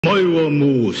I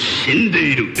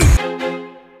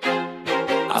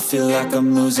feel like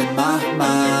I'm losing my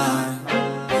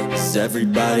mind. Is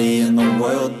everybody in the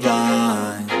world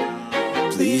blind?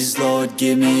 Please, Lord,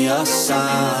 give me a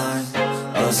sign,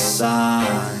 a sign.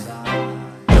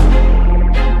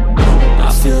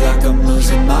 I feel like I'm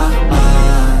losing my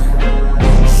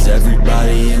mind. Is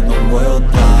everybody in the world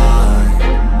blind?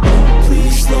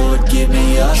 Please, Lord, give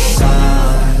me a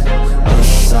sign, a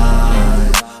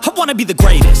sign. I wanna be the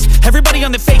greatest. Everybody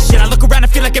on the fake shit. I look around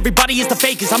and feel like everybody is the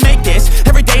fakest. I make this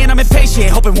every day and I'm impatient,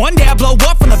 hoping one day I blow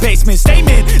up from the basement.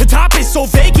 Statement, the top is so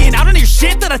vacant. I don't hear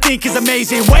shit that I think is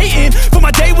amazing. Waiting for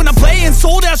my day when I'm playing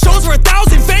sold out shows for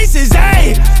 1,000 faces.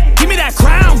 Hey, give me that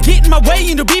crown, get in my way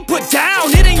and to be put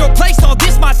down. It ain't your place, all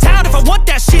this my town. If I want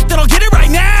that shit, then I'll get it right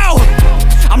now.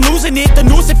 I'm losing it, the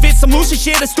noose it fits, some losing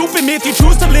shit. A stupid myth, you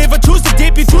choose to live or choose to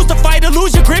dip. You choose to fight or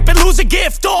lose your grip and lose a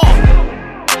gift.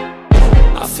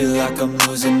 I feel like I'm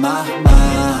losing my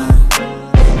mind.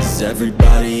 Is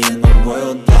everybody in the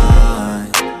world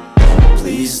blind?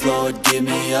 Please, Lord, give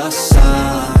me a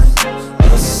sign,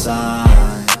 a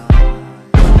sign.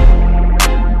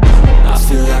 I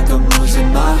feel like I'm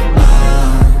losing my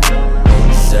mind.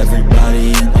 Is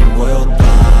everybody in the world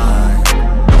blind?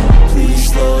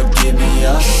 Please, Lord, give me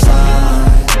a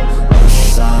sign, a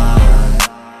sign.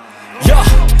 Yeah.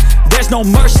 There's no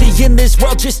mercy in this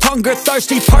world, just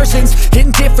hunger-thirsty persons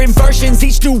in different versions.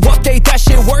 Each new update, that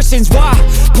shit worsens. Why?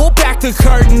 Pull back the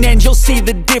curtain and you'll see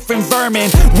the different vermin.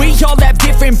 We all have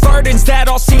different burdens that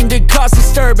all seem to cause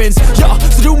disturbance. Yo,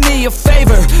 so do me a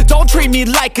favor, don't treat me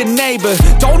like a neighbor.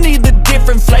 Don't need the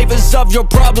different flavors of your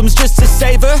problems just to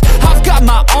savor. I've got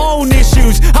my own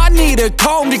issues, I need a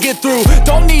comb to get through.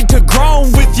 Don't need to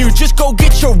groan with you, just go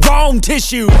get your own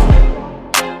tissue.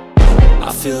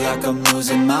 I feel like I'm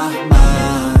losing my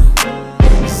mind.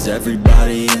 Is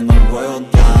everybody in the world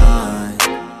blind?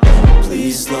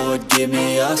 Please, Lord, give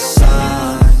me a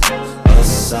sign, a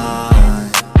sign.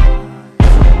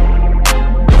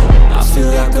 I feel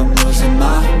like I'm losing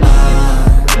my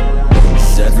mind.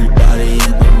 Is everybody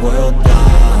in the world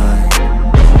blind?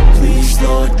 Please,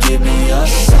 Lord, give me a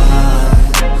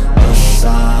sign, a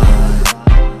sign.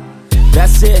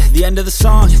 That's it, the end of the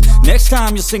song. Next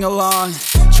time you'll sing along.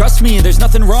 Trust me, there's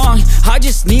nothing wrong. I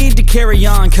just need to carry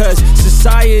on, cause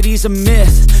society's a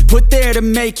myth put there to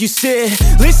make you sit.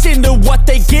 Listen to what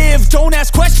they give. Don't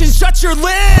ask questions, shut your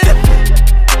lid.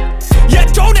 Yeah,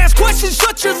 don't ask questions,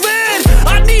 shut your lid.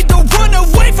 I need to run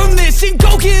away from this and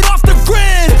go get off the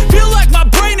grid. Feel like my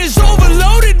brain is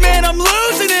overloaded, man, I'm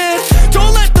losing it.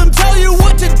 Don't let them tell you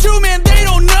what to do, man, they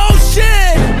don't know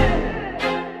shit.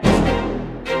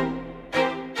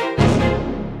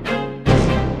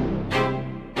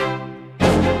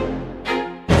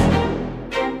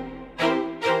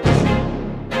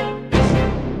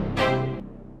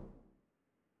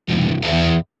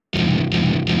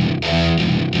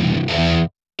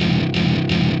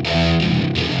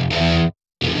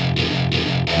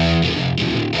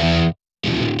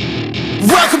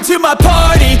 Welcome to my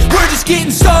party, we're just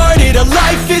getting started. A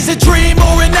life is a dream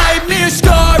or a nightmare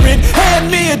scarring. Hand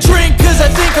me a drink cause I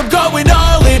think I'm going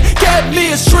all in. Get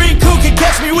me a shrink who can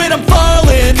catch me when I'm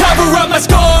falling. Cover up my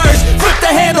scars, flip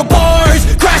the handlebars.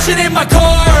 Crashing in my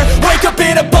car, wake up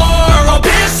in a bar. I'll be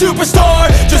a superstar,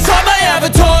 just on my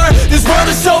avatar. This world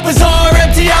is so bizarre,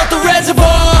 empty out the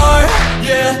reservoir.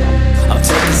 Yeah, I'm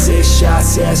taking 6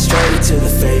 shots, yeah, straight to the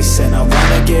face. And I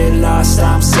wanna get lost,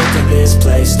 I'm sick of this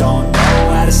place. Don't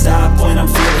know how to stop when I'm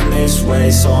feeling this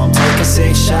way. So I'm taking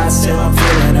 6 shots till I'm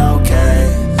feeling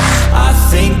okay. I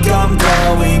think I'm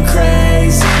going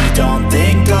crazy, don't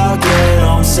think I'll get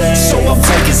home safe. So I'm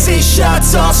taking 6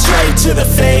 shots, all straight to the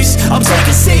face. I'm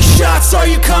taking 6 shots, are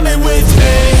you coming with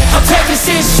me? I'm taking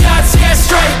 6 shots, yeah,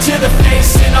 straight to the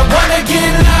face. And I wanna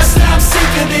get lost, I'm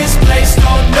sick of this place.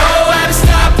 Don't know how to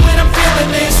stop when I'm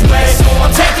feeling this way. So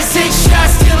I'm taking 6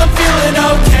 shots till I'm feeling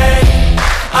okay.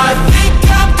 I think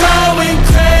I'm going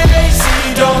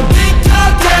crazy, don't think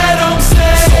I'll get home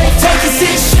safe. So I'm taking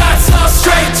 6 shots, all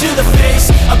straight to the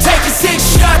face. I'm taking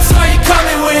 6 shots, are you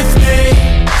coming with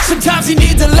me? Sometimes you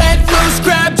need to let loose,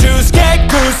 grab juice, get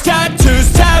goose,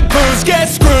 tattoos, taboos, get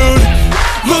screwed.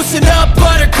 Loosen up,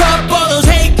 buttercup, all those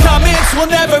hate comments will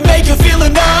never make you feel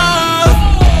enough.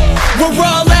 We're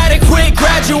all adequate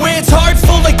graduates, heart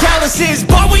full of calluses,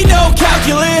 but we know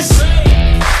calculus.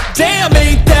 Damn,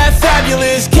 ain't that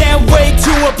fabulous? Can't wait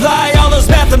to apply all those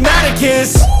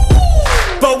mathematicus.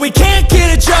 But we can't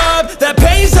get a job that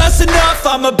pays us enough.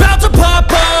 I'm about to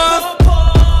pop off.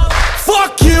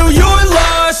 Fuck you, you're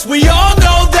lost. We all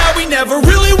know that we never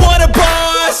really want a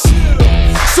boss.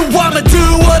 So I'ma do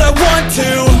what I want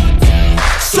to,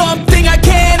 something I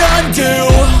can't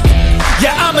undo.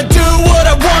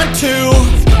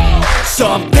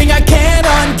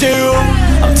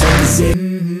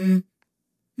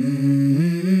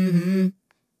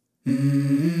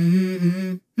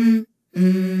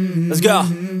 Let's go.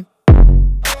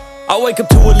 I wake up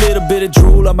to a little bit of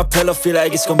drool on my pillow, feel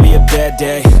like it's gonna be a bad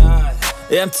day.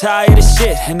 Yeah, I'm tired of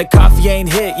shit, and the coffee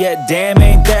ain't hit yet, damn,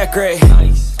 ain't that great.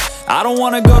 I don't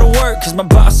wanna go to work, cause my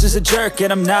boss is a jerk,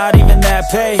 and I'm not even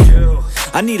that paid.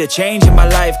 I need a change in my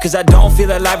life, cause I don't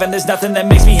feel alive, and there's nothing that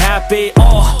makes me happy.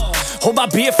 Hold my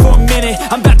beer for a minute,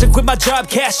 I'm about to quit my job,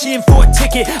 cash in for a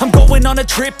ticket. I'm going on a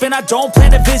trip and I don't plan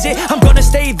to visit. I'm gonna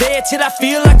stay there till I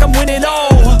feel like I'm winning,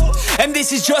 and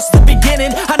this is just the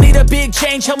beginning. I need a big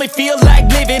change, help me feel like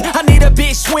living. I need a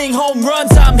big swing, home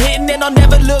runs I'm hitting, and I'll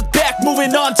never look back,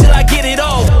 moving on till I get it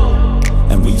all.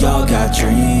 And we all got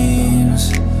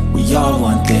dreams, we all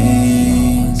want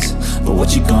things, but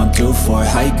what you gonna do for it?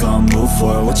 How you gonna move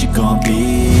for it? What you gonna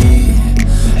be?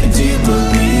 And do you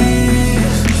believe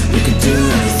you can do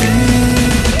anything?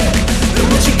 But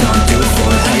what you gonna do for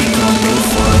it? How you gonna move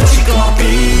for it? What you gonna be?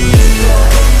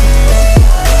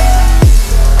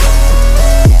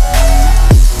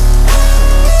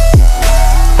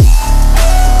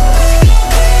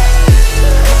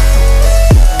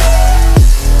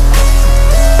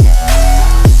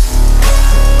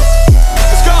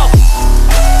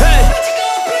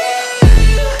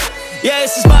 Yeah,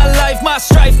 this is my life, my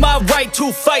strife, my right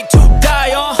to fight, to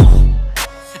die on.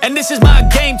 And this is my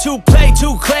game to play,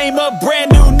 to claim a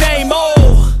brand new name,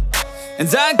 And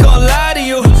I ain't gonna lie to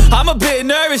you, I'm a bit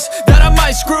nervous that I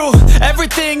might screw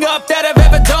everything up that I've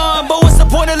ever done. But what's the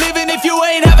point of living if you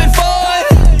ain't having fun?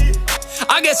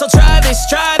 I guess I'll try this,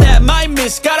 try that, might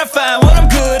miss, gotta find what I'm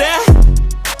good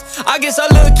at. I guess I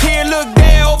look here, look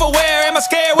there, over where am I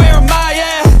scared, where am I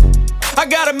at? I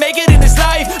gotta make it in this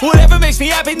life, whatever makes me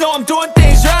happy, know I'm doing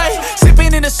things right.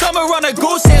 Sipping in the summer on a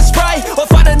goose and Sprite, or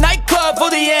find a nightclub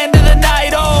for the end of the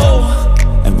night,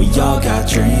 And we all got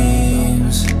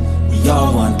dreams, we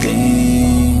all want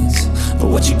things, but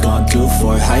what you gonna do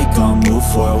for it? How you gonna move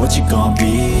for it? What you gonna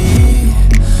be?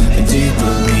 And do you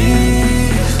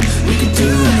believe you can do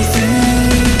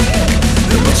anything?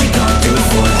 But what you gonna do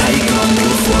for it? How you gonna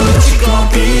move for it? What you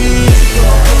gonna be?